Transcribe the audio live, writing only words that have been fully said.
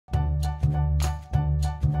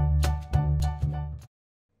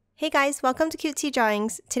Hey guys, welcome to Cute Tea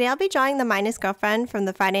Drawings. Today I'll be drawing the Minus Girlfriend from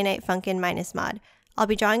the Friday Night Funkin' Minus mod. I'll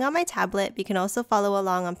be drawing on my tablet, but you can also follow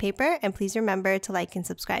along on paper, and please remember to like and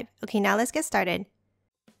subscribe. Okay, now let's get started.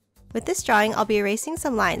 With this drawing, I'll be erasing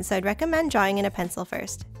some lines, so I'd recommend drawing in a pencil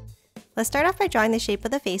first. Let's start off by drawing the shape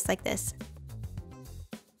of the face like this.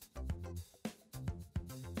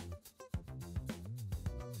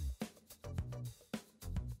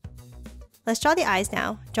 Let's draw the eyes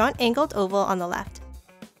now. Draw an angled oval on the left.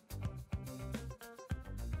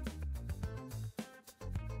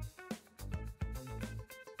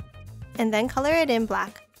 And then color it in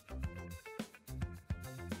black.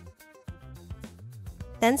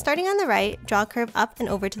 Then starting on the right, draw a curve up and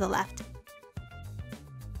over to the left.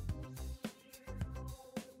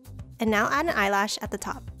 And now add an eyelash at the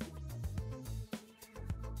top.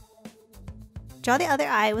 Draw the other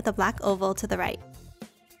eye with a black oval to the right.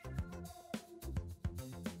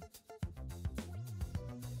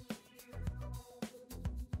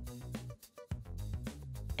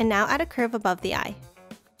 And now add a curve above the eye.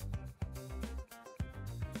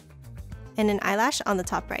 And an eyelash on the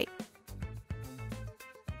top right.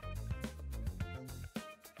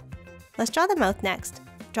 Let's draw the mouth next.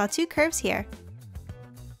 Draw two curves here.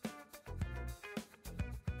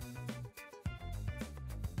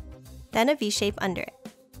 Then a V shape under it.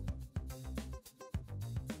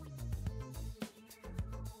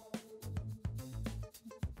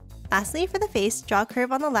 Lastly, for the face, draw a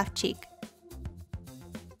curve on the left cheek.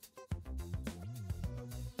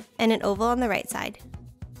 And an oval on the right side.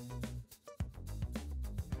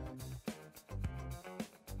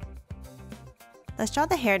 Let's draw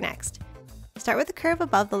the hair next. Start with a curve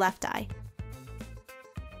above the left eye.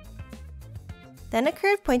 Then a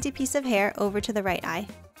curved pointy piece of hair over to the right eye.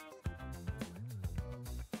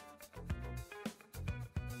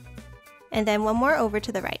 And then one more over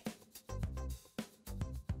to the right.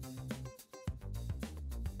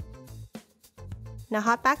 Now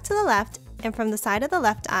hop back to the left, and from the side of the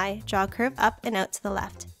left eye, draw a curve up and out to the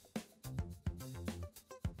left.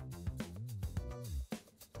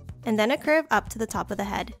 And then a curve up to the top of the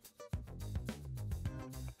head.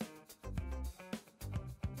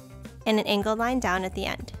 And an angled line down at the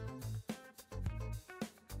end.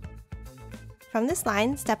 From this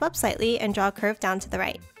line, step up slightly and draw a curve down to the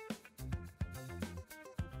right.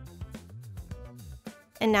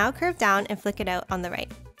 And now curve down and flick it out on the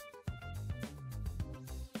right.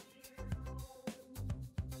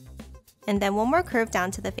 And then one more curve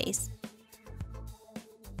down to the face.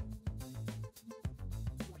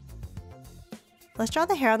 Let's draw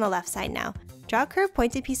the hair on the left side now. Draw a curved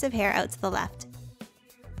pointed piece of hair out to the left.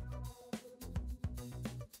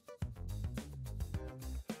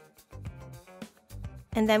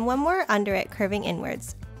 And then one more under it, curving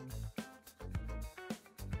inwards.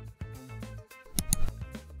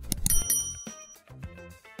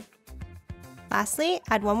 Lastly,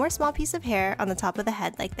 add one more small piece of hair on the top of the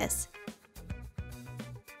head like this.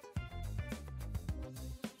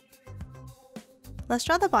 Let's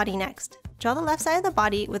draw the body next. Draw the left side of the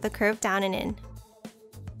body with a curve down and in.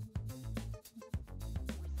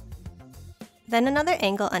 Then another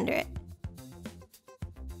angle under it.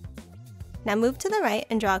 Now move to the right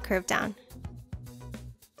and draw a curve down.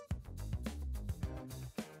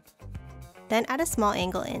 Then add a small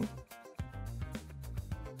angle in.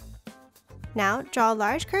 Now draw a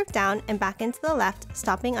large curve down and back into the left,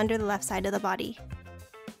 stopping under the left side of the body.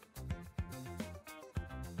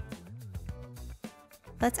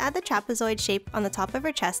 Let's add the trapezoid shape on the top of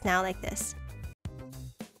her chest now like this.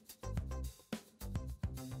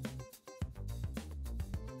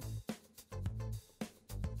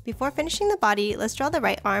 Before finishing the body, let's draw the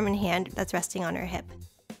right arm and hand that's resting on her hip.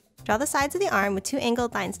 Draw the sides of the arm with two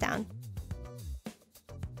angled lines down.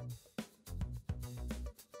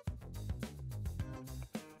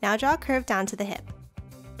 Now draw a curve down to the hip.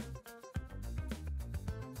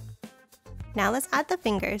 Now let's add the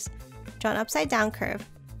fingers. Draw an upside down curve.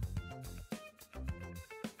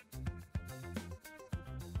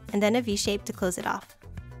 And then a V shape to close it off.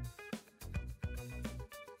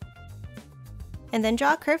 And then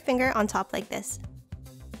draw a curved finger on top like this.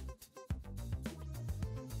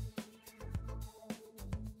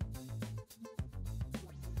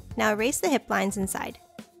 Now erase the hip lines inside.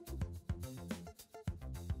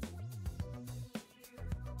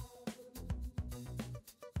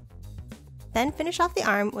 Then finish off the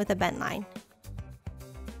arm with a bent line.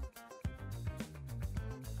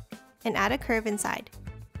 And add a curve inside.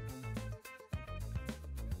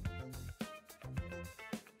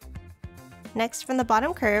 Next, from the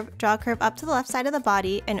bottom curve, draw a curve up to the left side of the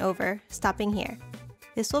body and over, stopping here.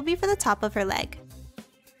 This will be for the top of her leg.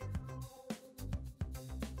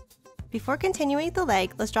 Before continuing with the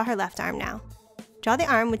leg, let's draw her left arm now. Draw the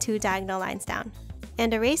arm with 2 diagonal lines down,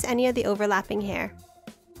 and erase any of the overlapping hair.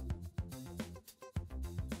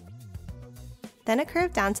 Then a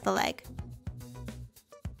curve down to the leg,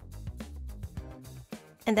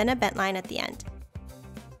 and then a bent line at the end.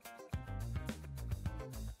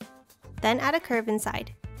 Then add a curve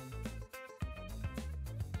inside,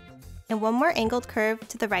 and one more angled curve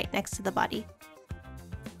to the right next to the body.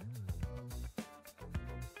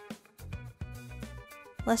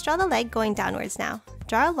 Let's draw the leg going downwards now.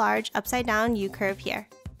 Draw a large upside down U curve here.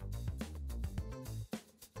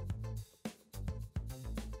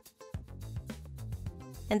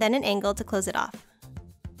 And then an angle to close it off.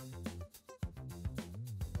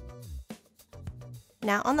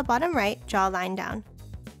 Now on the bottom right, draw a line down.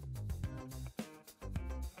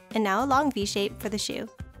 And now a long V shape for the shoe.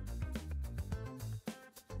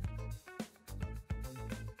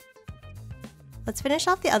 Let's finish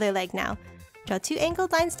off the other leg now. Draw 2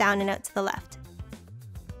 angled lines down and out to the left.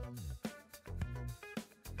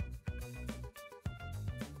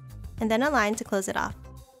 And then a line to close it off.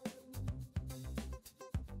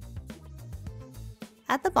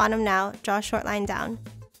 At the bottom now, draw a short line down.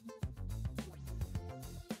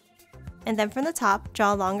 And then from the top,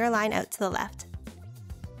 draw a longer line out to the left.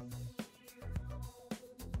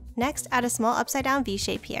 Next, add a small upside down V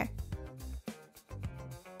shape here.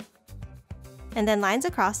 And then lines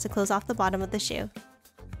across to close off the bottom of the shoe.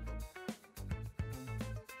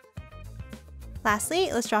 Lastly,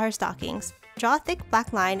 let's draw her stockings. Draw a thick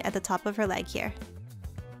black line at the top of her leg here.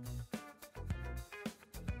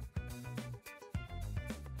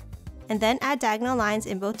 And then add diagonal lines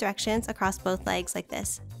in both directions across both legs like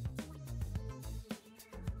this.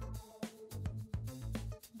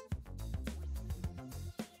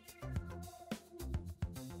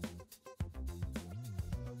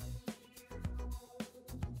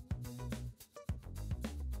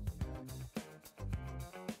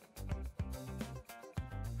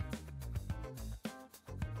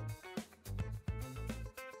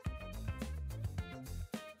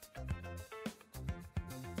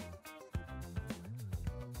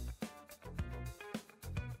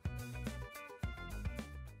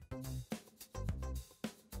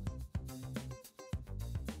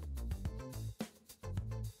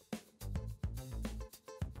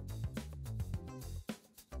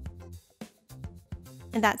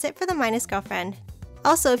 And that's it for the minus girlfriend.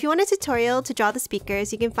 Also, if you want a tutorial to draw the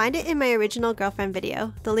speakers, you can find it in my original girlfriend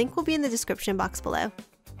video. The link will be in the description box below.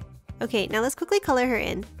 Okay, now let's quickly color her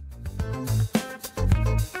in.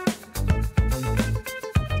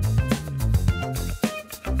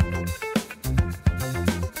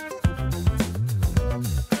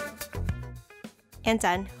 And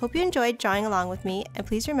done. Hope you enjoyed drawing along with me, and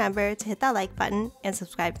please remember to hit that like button and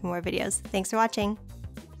subscribe for more videos. Thanks for watching!